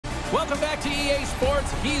Welcome back to EA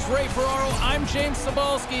Sports. He's Ray Ferraro. I'm James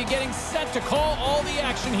Cybulski, getting set to call all the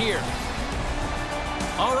action here.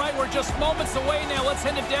 All right, we're just moments away now. Let's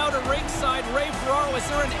head it down to ringside. Ray Ferraro, is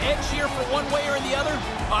there an edge here for one way or the other?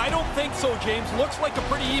 I don't think so, James. Looks like a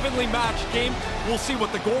pretty evenly matched game. We'll see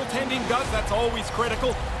what the goaltending does. That's always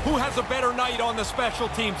critical. Who has a better night on the special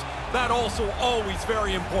teams? That also always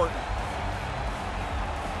very important.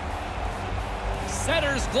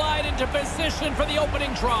 Setters glide into position for the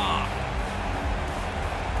opening draw.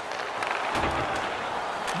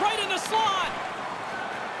 Right in the slot.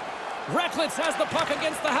 Recklitz has the puck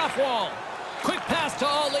against the half wall. Quick pass to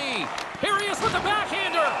Ali. Here he is with the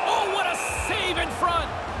backhander. Oh, what a save in front.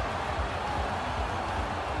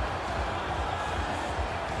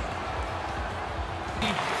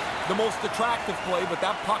 The most attractive play, but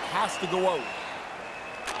that puck has to go out.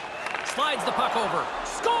 Slides the puck over.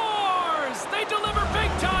 Scores! They deliver big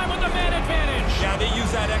time with the man advantage. Yeah, they use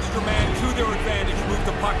that extra man to their advantage. Move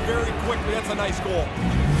the puck very quickly. That's a nice goal.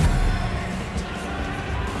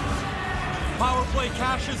 Power play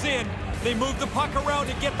cashes in. They move the puck around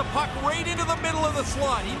and get the puck right into the middle of the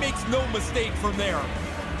slot. He makes no mistake from there.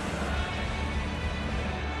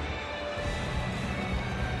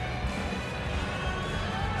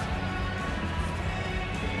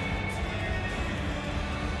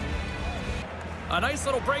 A nice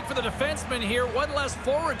little break for the defenseman here. One less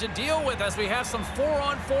forward to deal with as we have some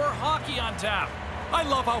 4-on-4 hockey on tap. I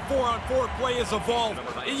love how 4-on-4 play has evolved.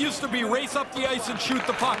 It used to be race up the ice and shoot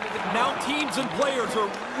the puck. Now teams and players are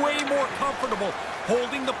way more comfortable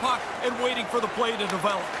holding the puck and waiting for the play to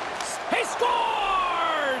develop. He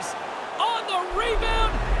scores! On the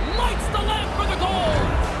rebound, lights the lamp for the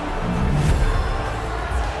goal.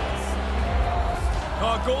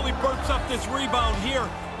 Goalie burps up this rebound here.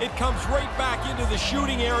 It comes right back into the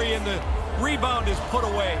shooting area and the rebound is put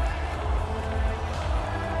away.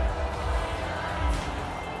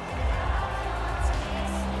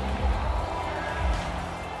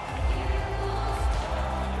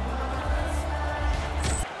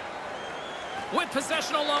 With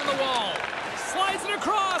possession along the wall. Slides it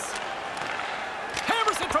across.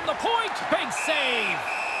 Hammers it from the point. Big save.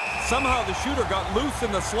 Somehow the shooter got loose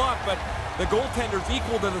in the slot, but the goaltender's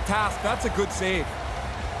equal to the task. That's a good save.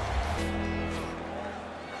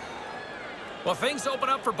 Well, things open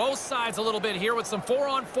up for both sides a little bit here with some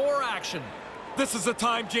 4-on-4 action. This is the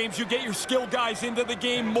time, James, you get your skill guys into the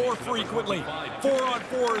game more frequently.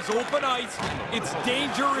 4-on-4 is open ice. It's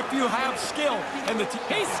danger if you have skill. And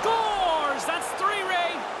he scores! That's 3,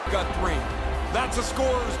 Ray. Got 3. That's a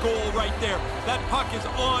scorer's goal right there. That puck is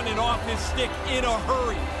on and off his stick in a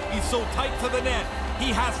hurry. He's so tight to the net,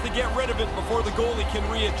 he has to get rid of it before the goalie can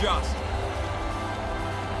readjust.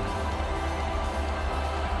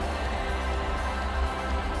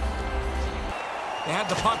 They had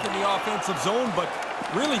the puck in the offensive zone, but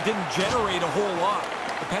really didn't generate a whole lot.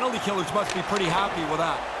 The penalty killers must be pretty happy with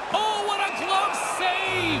that. Oh, what a glove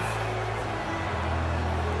save!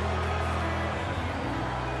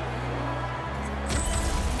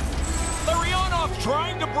 Larionov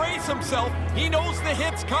trying to brace himself. He knows the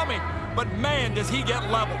hit's coming, but man, does he get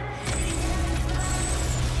leveled.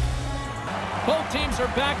 Both teams are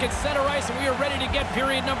back at center ice, and we are ready to get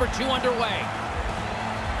period number 2 underway.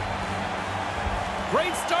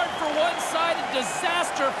 Great start for one side and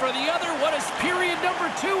disaster for the other. What does period number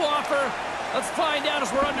 2 offer? Let's find out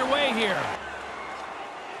as we're underway here.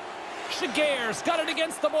 Shigear's got it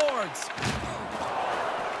against the boards.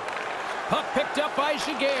 Puck picked up by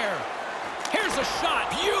Shigear. Here's a shot.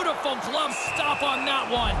 Beautiful glove stop on that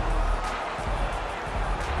one.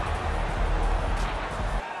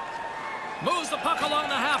 Moves the puck along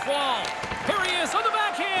the half wall. Here he is on the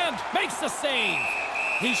backhand. Makes the save.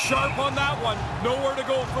 He's sharp on that one. Nowhere to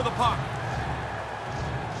go for the puck.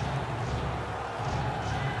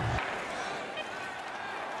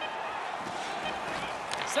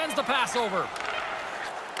 Sends the pass over.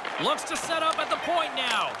 Looks to set up at the point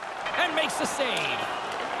now. And makes the save.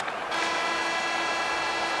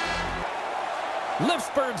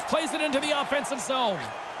 Lipsburgs plays it into the offensive zone.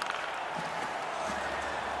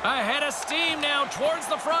 Ahead of steam now towards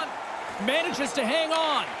the front. Manages to hang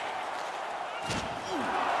on.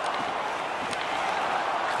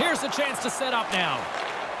 Here's a chance to set up now.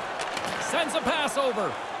 Sends a pass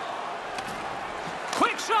over.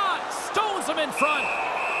 Quick shot. Stones him in front.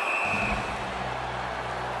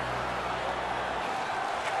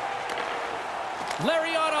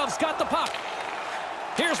 Larionov's got the puck.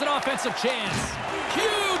 Here's an offensive chance.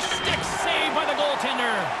 Huge stick save by the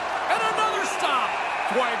goaltender. And another stop.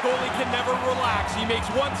 That's why a goalie can never relax. He makes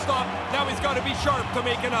one stop. Now he's got to be sharp to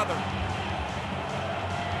make another.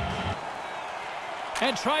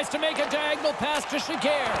 And tries to make a diagonal pass to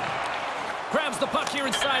Shiger. Grabs the puck here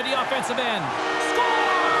inside the offensive end.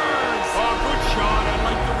 Scores! Oh, good shot. I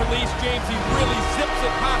like the release, James. He really zips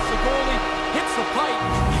it past the goalie, hits the pipe.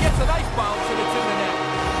 He gets a nice bounce, and it's in the net.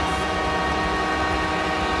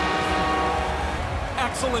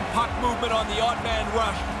 Excellent puck movement on the odd man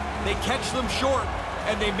rush. They catch them short,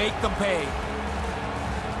 and they make them pay.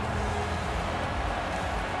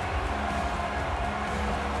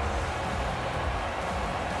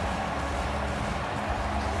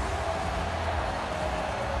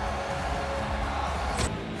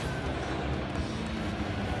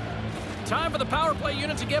 Time for the power play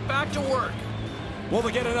unit to get back to work. Well,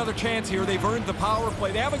 they get another chance here. They've earned the power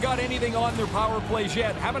play. They haven't got anything on their power plays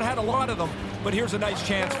yet. Haven't had a lot of them, but here's a nice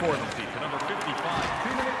chance for them. Number 55,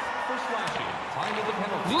 2 minutes for slashing. Time of the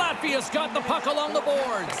penalty. Latvia's got the puck along the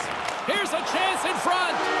boards. Here's a chance in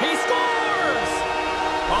front. He scores!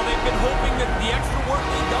 Well, they've been hoping that the extra work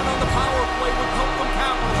they've done on the power play would help them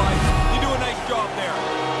capitalize. They do a nice job there.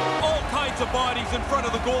 All kinds of bodies in front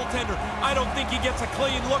of the goaltender. I don't think he gets a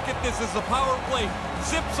clean look at this as the power play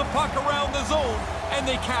zips the puck around the zone, and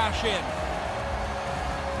they cash in.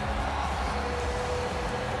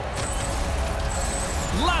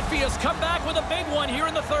 Latvia's come back with a big one here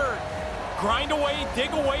in the third. Grind away,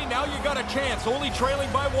 dig away, now you got a chance. Only trailing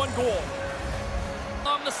by 1 goal.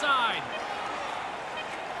 On the side.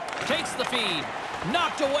 Takes the feed.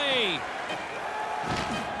 Knocked away.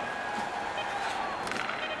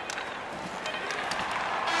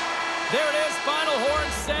 There it is. Final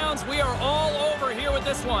horn sounds. We are all over here with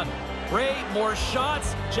this one. Ray, more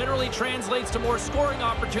shots generally translates to more scoring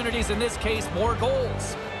opportunities. In this case, more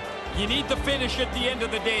goals. You need the finish at the end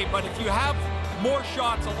of the day, but if you have more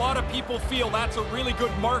shots, a lot of people feel that's a really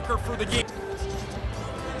good marker for the game.